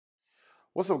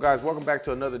What's up, guys? Welcome back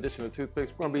to another edition of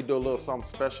Toothpicks. We're gonna be doing a little something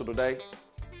special today.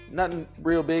 Nothing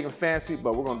real big and fancy,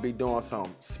 but we're gonna be doing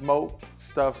some smoked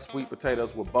stuffed sweet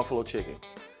potatoes with buffalo chicken.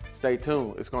 Stay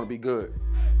tuned, it's gonna be good.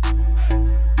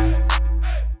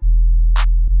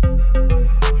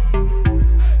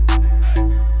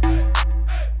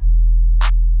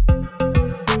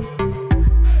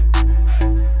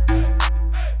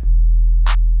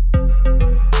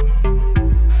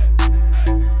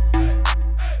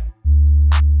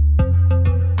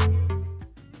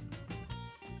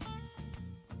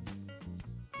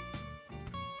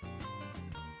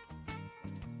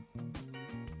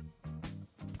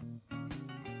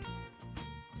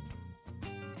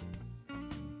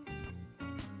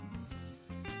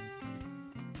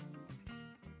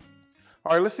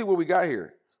 All right, let's see what we got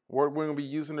here. What we're gonna be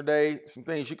using today, some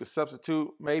things you could substitute,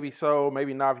 maybe so,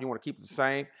 maybe not if you wanna keep it the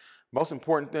same. Most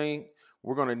important thing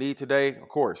we're gonna need today, of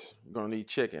course, you're gonna need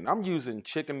chicken. I'm using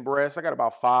chicken breasts. I got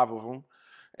about 5 of them.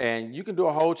 And you can do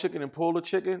a whole chicken and pull the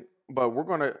chicken, but we're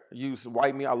gonna use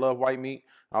white meat. I love white meat.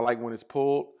 I like when it's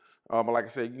pulled. But like I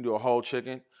said, you can do a whole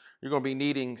chicken. You're gonna be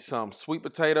needing some sweet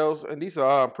potatoes, and these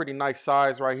are pretty nice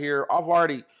size right here. I've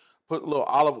already put a little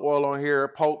olive oil on here,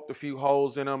 poked a few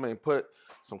holes in them, and put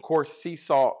some coarse sea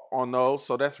salt on those.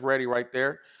 So that's ready right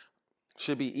there.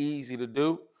 Should be easy to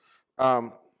do.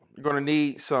 You're gonna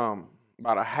need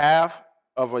about a half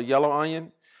of a yellow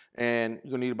onion, and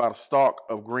you're gonna need about a stalk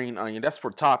of green onion. That's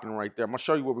for topping right there. I'm gonna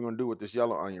show you what we're gonna do with this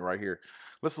yellow onion right here.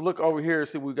 Let's look over here and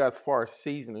see what we got as far as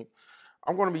seasoning.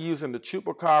 I'm gonna be using the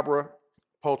Chupacabra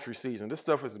poultry season. This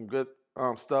stuff is some good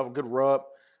stuff, good rub.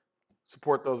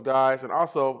 Support those guys. And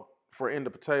also for in the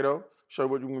potato, show you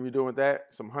what you're gonna be doing with that.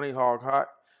 Some honey hog hot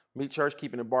meat church,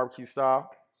 keeping it barbecue style.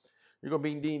 You're gonna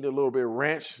be needing a little bit of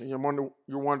ranch. You're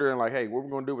wondering like, hey, what are we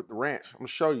gonna do with the ranch? I'm gonna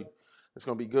show you. It's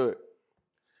gonna be good.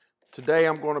 Today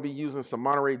I'm gonna be using some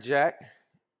Monterey Jack.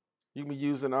 You can be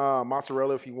using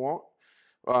mozzarella if you want,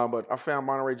 but I found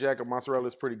Monterey Jack and mozzarella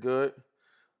is pretty good.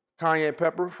 Cayenne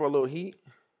pepper for a little heat.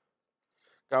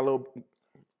 Got a little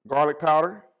garlic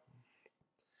powder.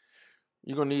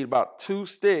 You're gonna need about 2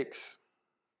 sticks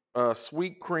of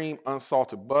sweet cream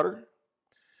unsalted butter,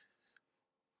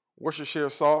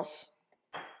 Worcestershire sauce,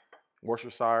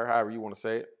 Worcestershire, however you want to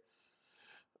say it,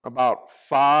 about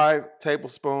 5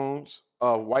 tablespoons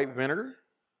of white vinegar,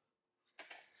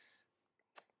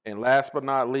 and last but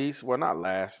not least, well, not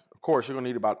last, of course, you're gonna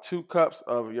need about 2 cups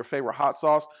of your favorite hot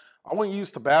sauce. I wouldn't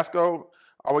use Tabasco.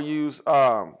 I would use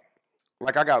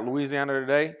like I got Louisiana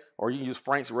today, or you can use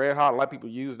Frank's Red Hot. A lot of people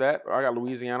use that. I got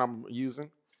Louisiana I'm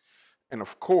using. And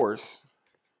of course,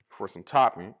 for some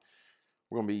topping,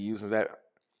 we're gonna be using that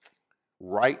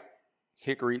right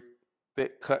hickory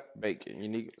thick cut bacon. You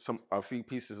need a few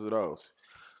pieces of those.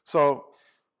 So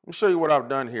let me show you what I've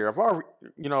done here. I've already,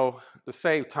 to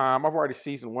save time, I've already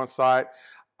seasoned one side.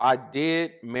 I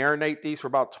did marinate these for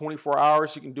about 24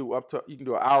 hours. You can do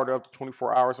an hour to up to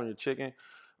 24 hours on your chicken.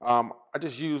 I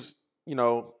just use,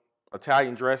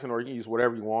 Italian dressing, or you can use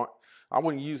whatever you want. I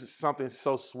wouldn't use something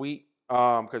so sweet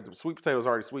because the sweet potato is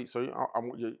already sweet. So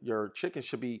your chicken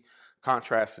should be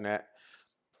contrasting that.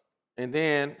 And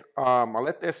then I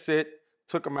let that sit,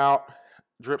 took them out,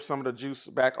 dripped some of the juice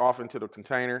back off into the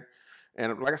container.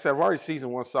 And like I said, I've already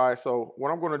seasoned one side. So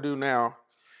what I'm going to do now,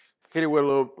 hit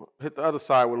the other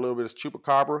side with a little bit of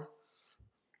Chupacabra.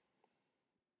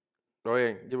 Go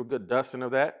ahead and give a good dusting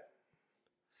of that.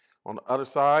 On the other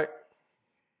side,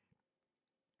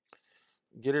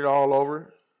 get it all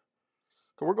over.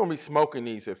 Because we're going to be smoking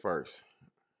these at first.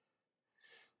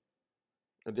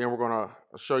 And then we're going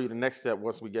to show you the next step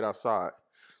once we get outside.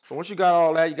 So once you got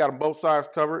all that, you got them both sides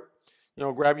covered.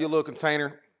 Grab your little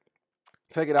container,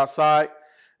 take it outside,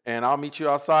 and I'll meet you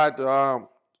outside to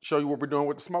show you what we're doing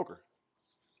with the smoker.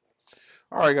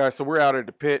 All right, guys, so we're out at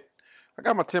the pit. I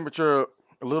got my temperature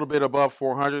a little bit above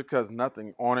 400 because nothing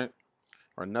is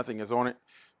on it.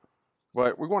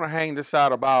 But we're going to hang this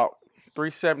out about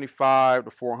 375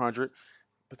 to 400.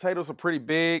 Potatoes are pretty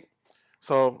big,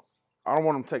 so I don't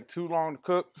want them to take too long to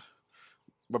cook.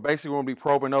 But basically, we're going to be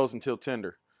probing those until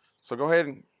tender. So go ahead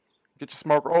and get your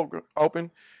smoker open.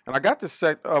 And I got this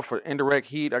set up for indirect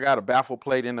heat. I got a baffle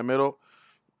plate in the middle.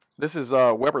 This is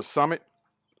Weber Summit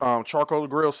charcoal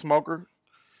grill smoker.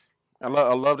 I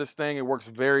love this thing. It works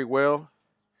very well.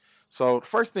 So the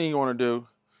first thing you want to do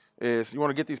is you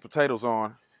want to get these potatoes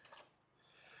on.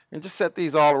 And just set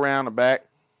these all around the back.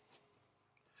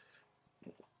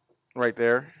 Right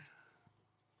there.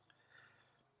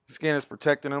 Skin is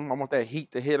protecting them. I want that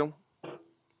heat to hit them. I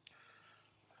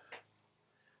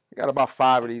got about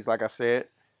 5 of these, like I said.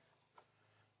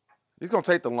 These gonna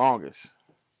take the longest.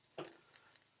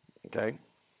 Okay.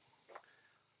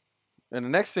 And the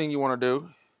next thing you want to do,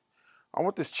 I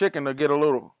want this chicken to get a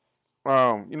little,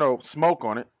 you know, smoke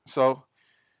on it. So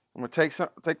I'm gonna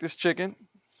take this chicken,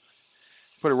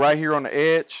 put it right here on the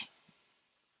edge,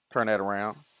 turn that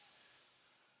around.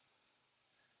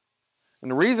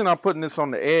 And the reason I'm putting this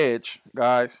on the edge,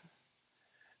 guys,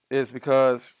 is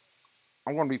because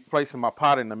I'm going to be placing my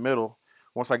pot in the middle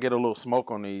once I get a little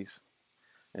smoke on these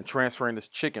and transferring this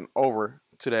chicken over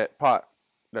to that pot,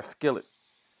 that skillet.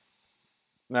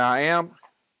 Now I am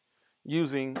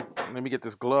using, let me get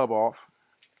this glove off.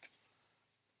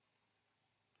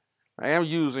 I am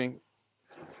using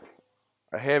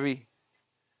a heavy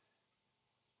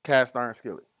cast iron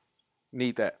skillet.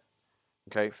 Need that.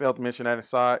 Okay, failed to mention that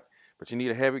inside, but you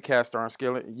need a heavy cast iron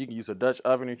skillet. You can use a Dutch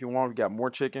oven if you want, if you got more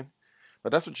chicken,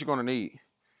 but that's what you're going to need.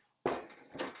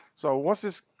 So once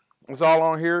this is all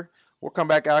on here, we'll come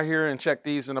back out here and check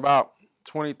these in about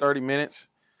 20, 30 minutes.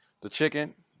 The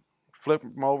chicken, flip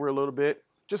them over a little bit.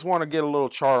 Just want to get a little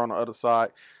char on the other side.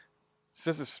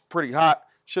 Since it's pretty hot,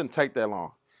 shouldn't take that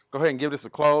long. Go ahead and give this a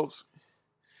close.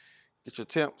 Get your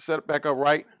temp, set it back up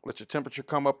right. Let your temperature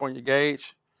come up on your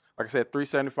gauge. Like I said,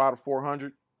 375 to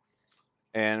 400.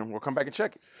 And we'll come back and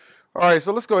check it. All right,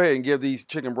 so let's go ahead and give these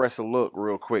chicken breasts a look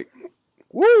real quick.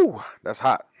 Woo, that's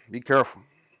hot. Be careful.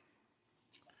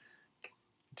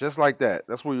 Just like that.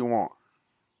 That's what you want.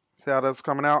 See how that's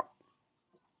coming out?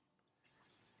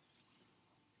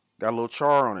 Got a little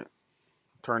char on it.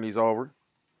 Turn these over.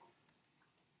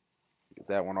 Get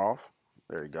that one off.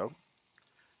 There you go.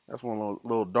 That's one a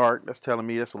little dark. That's telling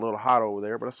me it's a little hot over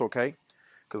there, but that's okay.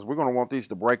 Because we're going to want these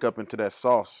to break up into that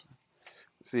sauce.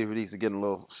 See if these are getting a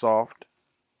little soft.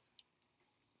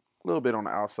 A little bit on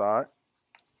the outside.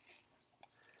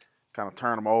 Kind of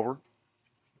turn them over.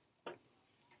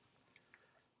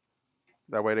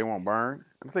 That way they won't burn.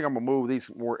 And I think I'm going to move these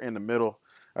more in the middle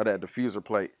of that diffuser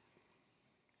plate.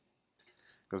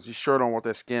 Because you sure don't want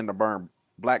that skin to burn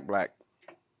black.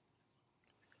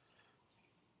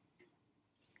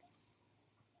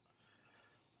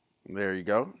 There you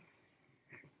go.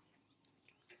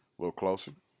 A little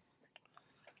closer.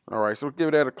 All right, so we'll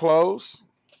give that a close.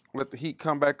 Let the heat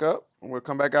come back up. And we'll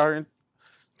come back out here and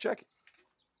check it.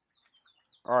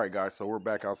 All right, guys, so we're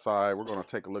back outside. We're going to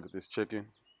take a look at this chicken.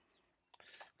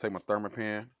 Take my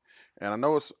thermopan. And I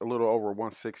know it's a little over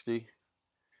 160.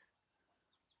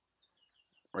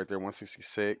 Right there,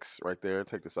 166. Right there.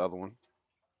 Take this other one.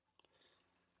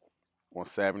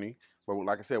 170. But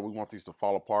like I said, we want these to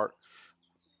fall apart.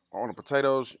 On the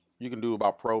potatoes, you can do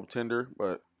about probe tender,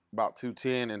 but about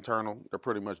 210 internal. They're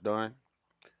pretty much done.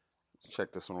 Let's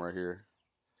check this one right here.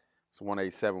 It's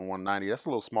 187, 190. That's a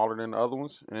little smaller than the other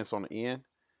ones. And it's on the end.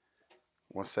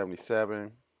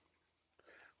 177.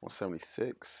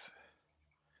 176,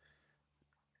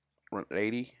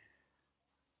 180,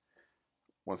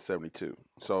 172.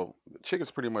 So the chicken's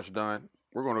pretty much done.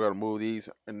 We're going to go to move these,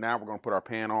 and now we're going to put our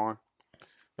pan on.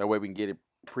 That way we can get it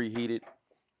preheated.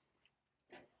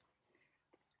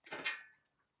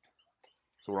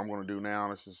 So what I'm going to do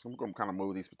now is I'm going to kind of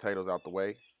move these potatoes out the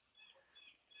way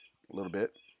a little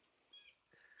bit.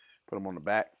 Put them on the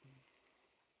back.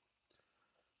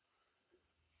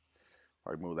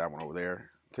 All right, move that one over there.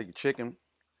 Take your chicken,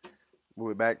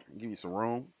 move it back, give you some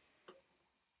room.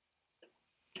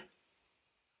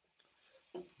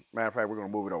 Matter of fact, we're going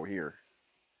to move it over here.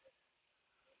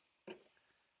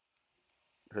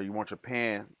 So you want your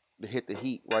pan to hit the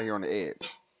heat right here on the edge.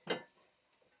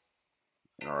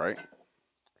 All right.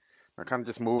 Now kind of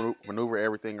just maneuver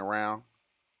everything around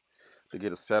to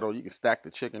get it settled. You can stack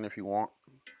the chicken if you want.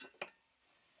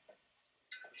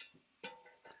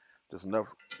 Just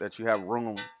enough that you have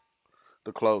room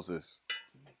to close this.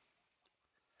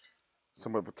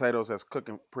 Some of the potatoes that's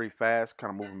cooking pretty fast,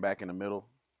 kind of moving back in the middle.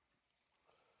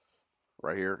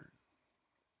 Right here.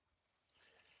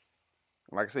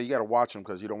 Like I said, you got to watch them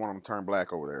because you don't want them to turn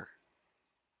black over there.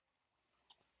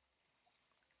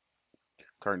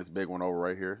 Turn this big one over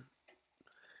right here.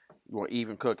 You want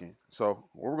even cooking. So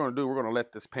what we're going to do, we're going to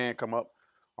let this pan come up.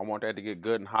 I want that to get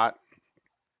good and hot.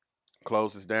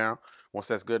 Close this down. Once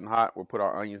that's good and hot, we'll put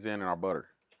our onions in and our butter.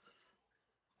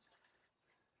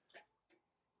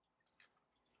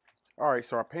 All right,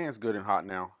 so our pan's good and hot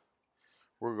now.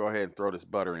 We're going to go ahead and throw this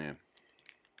butter in.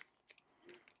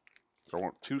 So I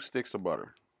want 2 sticks of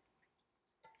butter.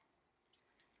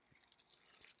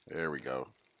 There we go.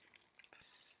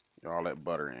 Get all that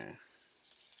butter in.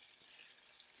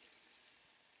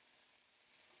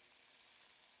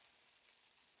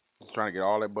 Just trying to get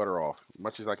all that butter off as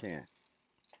much as I can.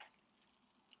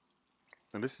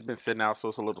 And this has been sitting out, so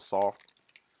it's a little soft.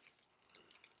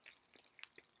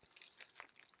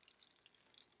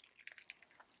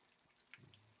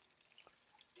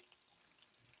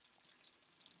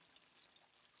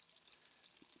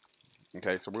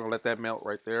 Okay, so we're gonna let that melt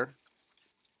right there.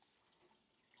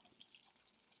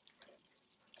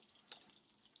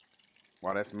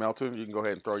 While that's melting, you can go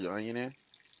ahead and throw your onion in.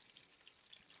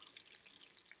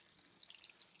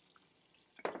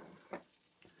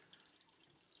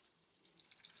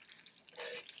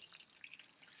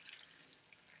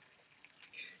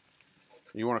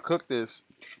 You want to cook this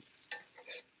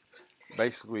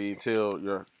basically until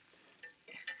your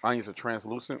onions are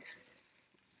translucent.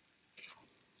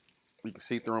 You can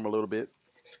see through them a little bit.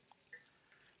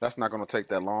 That's not going to take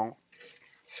that long.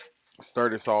 Stir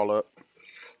this all up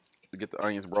to get the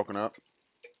onions broken up.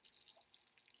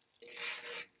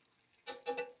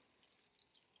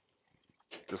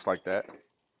 Just like that.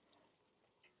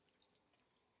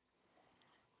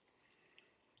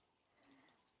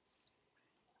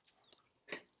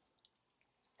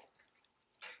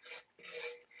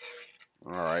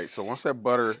 All right, so once that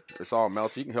butter is all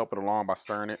melted, you can help it along by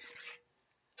stirring it.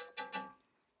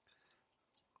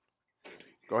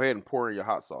 Go ahead and pour in your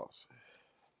hot sauce.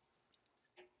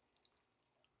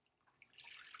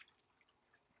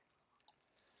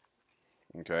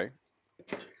 Okay.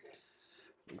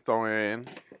 Throw in,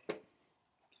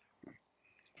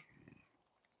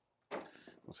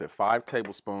 let's say 5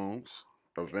 tablespoons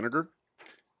of vinegar.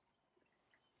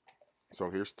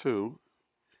 So here's 2.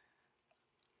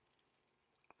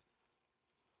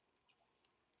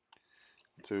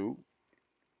 2,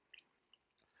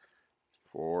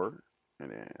 4,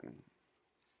 and then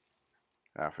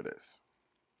half of this.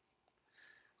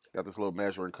 Got this little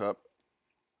measuring cup.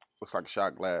 Looks like a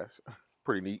shot glass.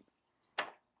 Pretty neat.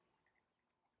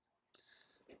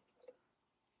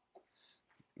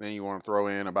 Then you want to throw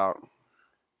in about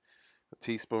a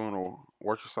teaspoon of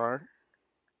Worcestershire.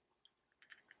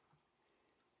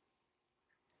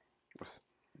 That's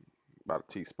about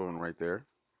a teaspoon right there.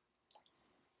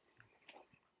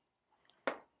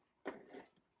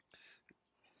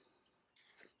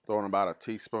 Throw in about a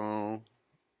teaspoon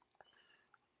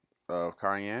of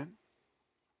cayenne.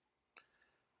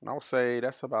 And I would say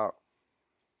that's about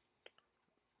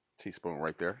a teaspoon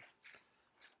right there.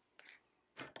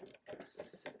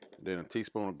 Then a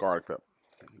teaspoon of garlic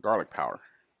powder.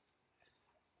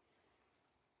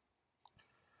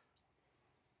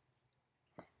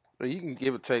 But you can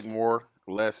give it take more,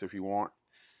 less if you want,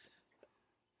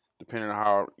 depending on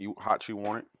how hot you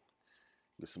want it.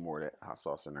 Get some more of that hot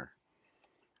sauce in there.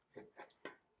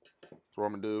 That's what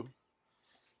I'm gonna do.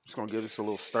 Just gonna give this a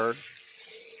little stir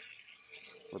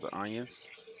with the onions.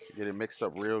 Get it mixed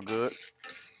up real good.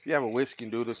 If you have a whisk, you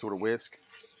can do this with a whisk.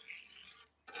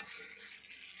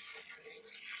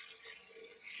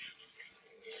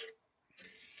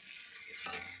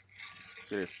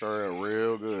 Get it stirred up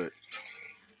real good.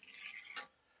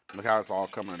 Look how it's all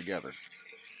coming together.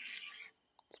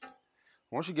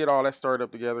 Once you get all that stirred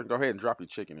up together, go ahead and drop your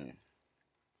chicken in.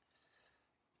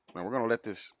 Now we're gonna let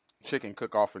this chicken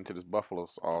cook off into this buffalo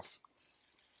sauce.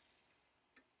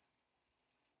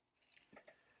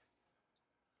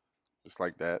 Just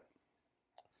like that.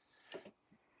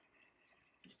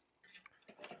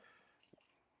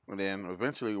 And then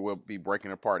eventually we'll be breaking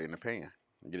it apart in the pan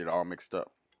and get it all mixed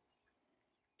up.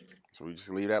 So we just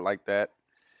leave that like that.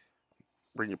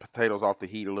 Bring your potatoes off the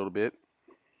heat a little bit.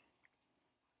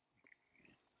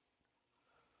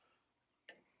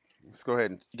 Let's go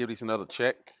ahead and give these another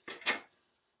check.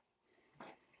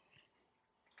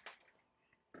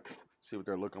 See what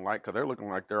they're looking like, because they're looking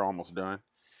like they're almost done.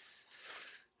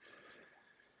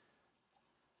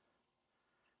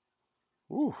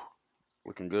 Ooh,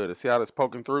 looking good. See how that's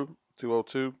poking through?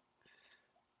 202.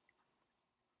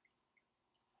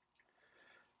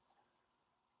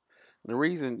 The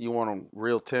reason you want them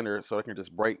real tender so they can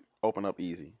just open up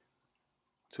easy.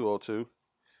 202.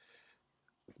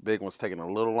 This big one's taking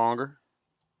a little longer.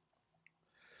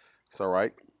 It's all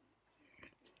right.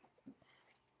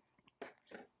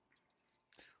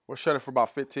 We'll shut it for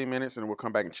about 15 minutes and we'll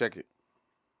come back and check it.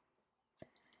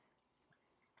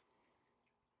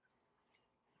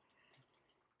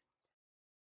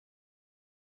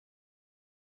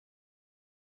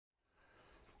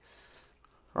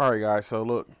 All right, guys, so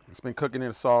look, it's been cooking in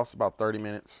the sauce about 30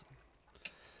 minutes.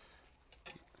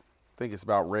 I think it's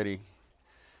about ready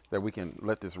that we can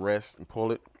let this rest and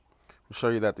pull it. I'll show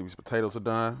you that these potatoes are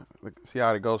done. See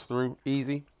how it goes through?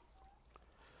 Easy.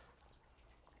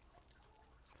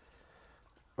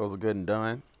 Those are good and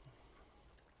done.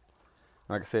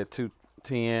 Like I said,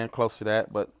 210, close to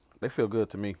that, but they feel good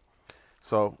to me.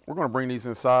 So we're gonna bring these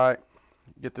inside,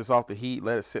 get this off the heat,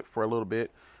 let it sit for a little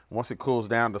bit. Once it cools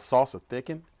down, the sauce will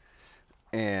thicken,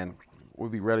 and we'll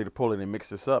be ready to pull it and mix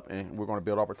this up, and we're gonna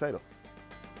build our potato.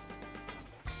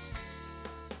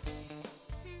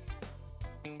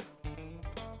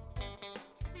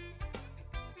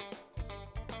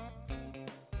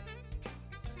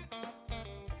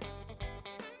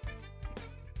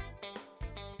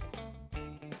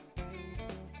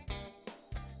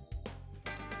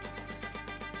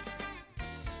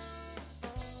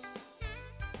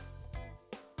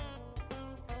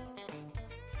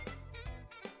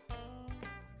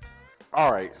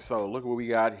 All right, so look what we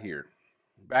got here.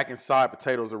 Back inside,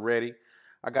 potatoes are ready.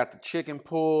 I got the chicken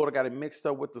pulled. I got it mixed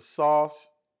up with the sauce.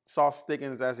 Sauce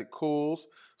thickens as it cools.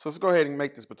 So let's go ahead and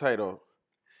make this potato.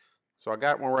 So I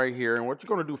got one right here. And what you're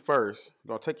going to do first,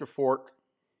 you're going to take your fork,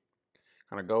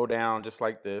 kind of go down just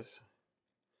like this,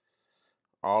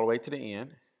 all the way to the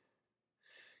end.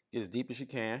 Get as deep as you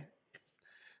can.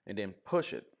 And then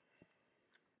push it.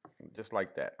 Just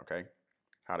like that, okay?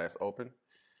 How that's open.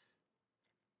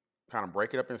 Kind of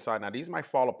break it up inside. Now, these might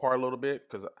fall apart a little bit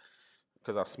because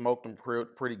I smoked them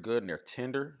pretty good and they're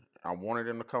tender. I wanted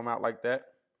them to come out like that.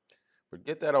 But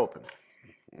get that open,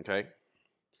 okay?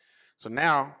 So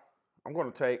now I'm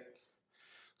going to take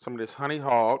some of this honey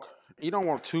hog. You don't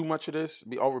want too much of this,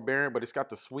 be overbearing, but it's got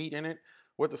the sweet in it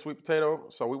with the sweet potato.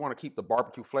 So we want to keep the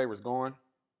barbecue flavors going.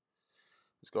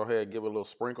 Let's go ahead and give it a little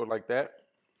sprinkle like that.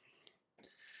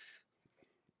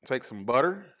 Take some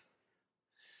butter.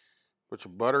 Put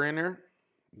your butter in there.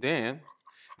 Then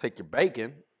take your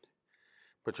bacon.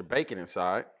 Put your bacon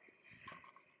inside.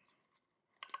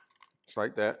 Just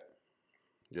like that.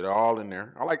 Get it all in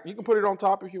there. You can put it on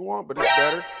top if you want, but it's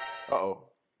better. Uh-oh.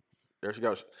 There she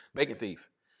goes. Bacon thief.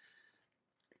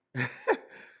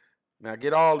 Now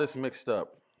get all this mixed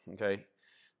up, okay?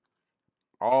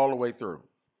 All the way through.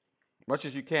 Much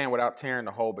as you can without tearing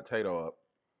the whole potato up.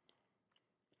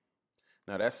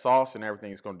 Now that sauce and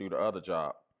everything is going to do the other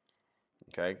job,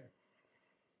 okay?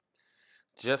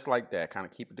 Just like that. Kind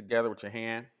of keep it together with your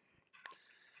hand.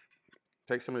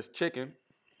 Take some of this chicken.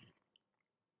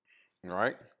 All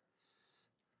right?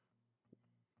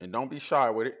 And don't be shy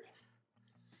with it.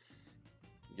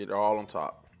 Get it all on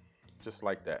top. Just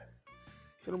like that.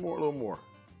 A little more.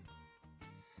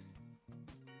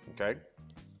 Okay?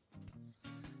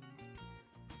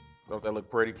 Don't that look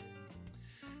pretty?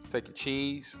 Take your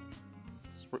cheese.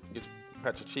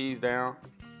 Pat your cheese down.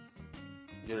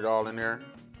 Get it all in there.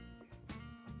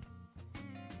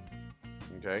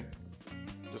 Okay?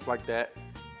 Just like that.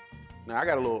 Now I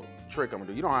got a little trick I'm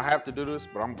gonna do. You don't have to do this,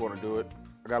 but I'm gonna do it.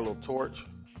 I got a little torch.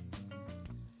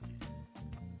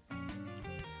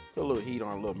 Put a little heat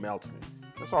on it, a little melting.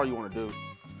 That's all you wanna do.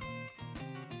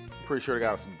 I'm pretty sure they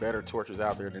got some better torches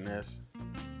out there than this.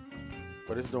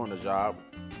 But it's doing the job.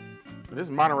 And this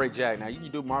is Monterey Jack. Now you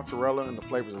can do mozzarella and the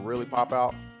flavors will really pop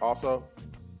out also.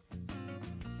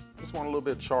 Just want a little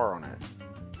bit of char on that.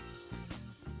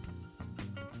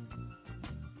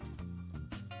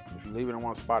 If you leave it in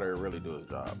one spot, it'll really do its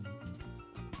job.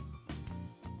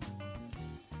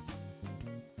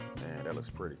 Man, that looks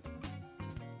pretty.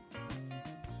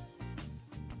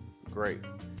 Great.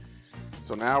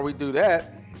 So now we do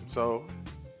that. So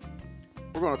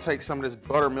we're gonna take some of this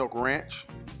buttermilk ranch.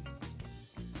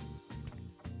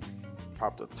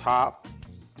 Pop the top.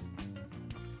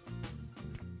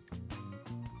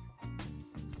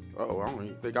 Uh-oh, I don't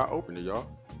even think I opened it, y'all.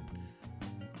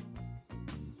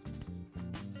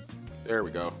 There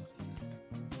we go.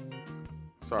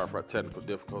 Sorry for our technical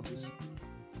difficulties.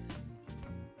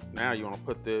 Now you want to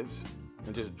put this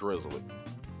and just drizzle it.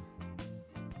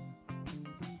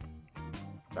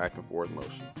 Back and forth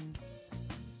motion.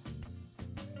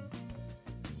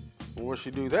 And once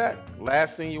you do that,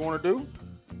 last thing you want to do,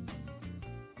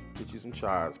 get you some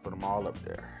chives, put them all up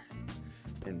there.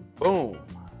 And boom.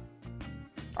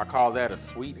 I call that a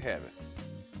sweet heaven.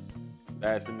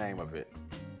 That's the name of it.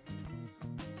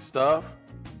 Stuffed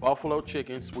buffalo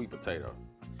chicken sweet potato.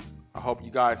 I hope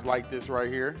you guys like this right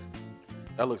here.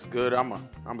 That looks good. I'm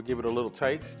gonna give it a little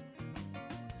taste.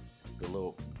 A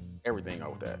little everything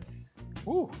over that.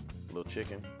 Woo! A little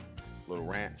chicken, a little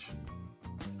ranch.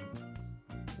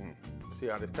 See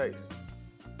how this tastes.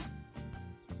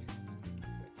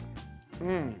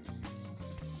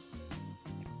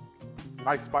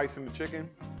 Nice spice in the chicken,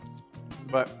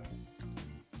 but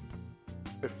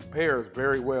it pairs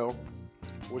very well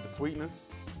with the sweetness.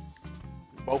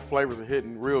 Both flavors are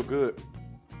hitting real good.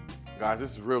 Guys,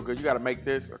 this is real good. You gotta make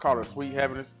this. I call it a sweet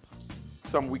heaven. It's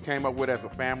something we came up with as a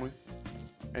family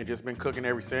and just been cooking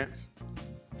ever since.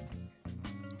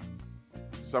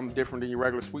 Something different than your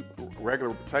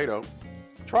regular potato.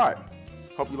 Try it.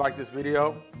 Hope you like this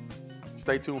video.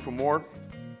 Stay tuned for more.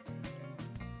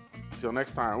 Until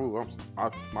next time. Ooh,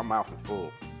 my mouth is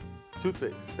full.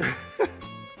 Toothpicks.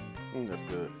 That's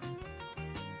good.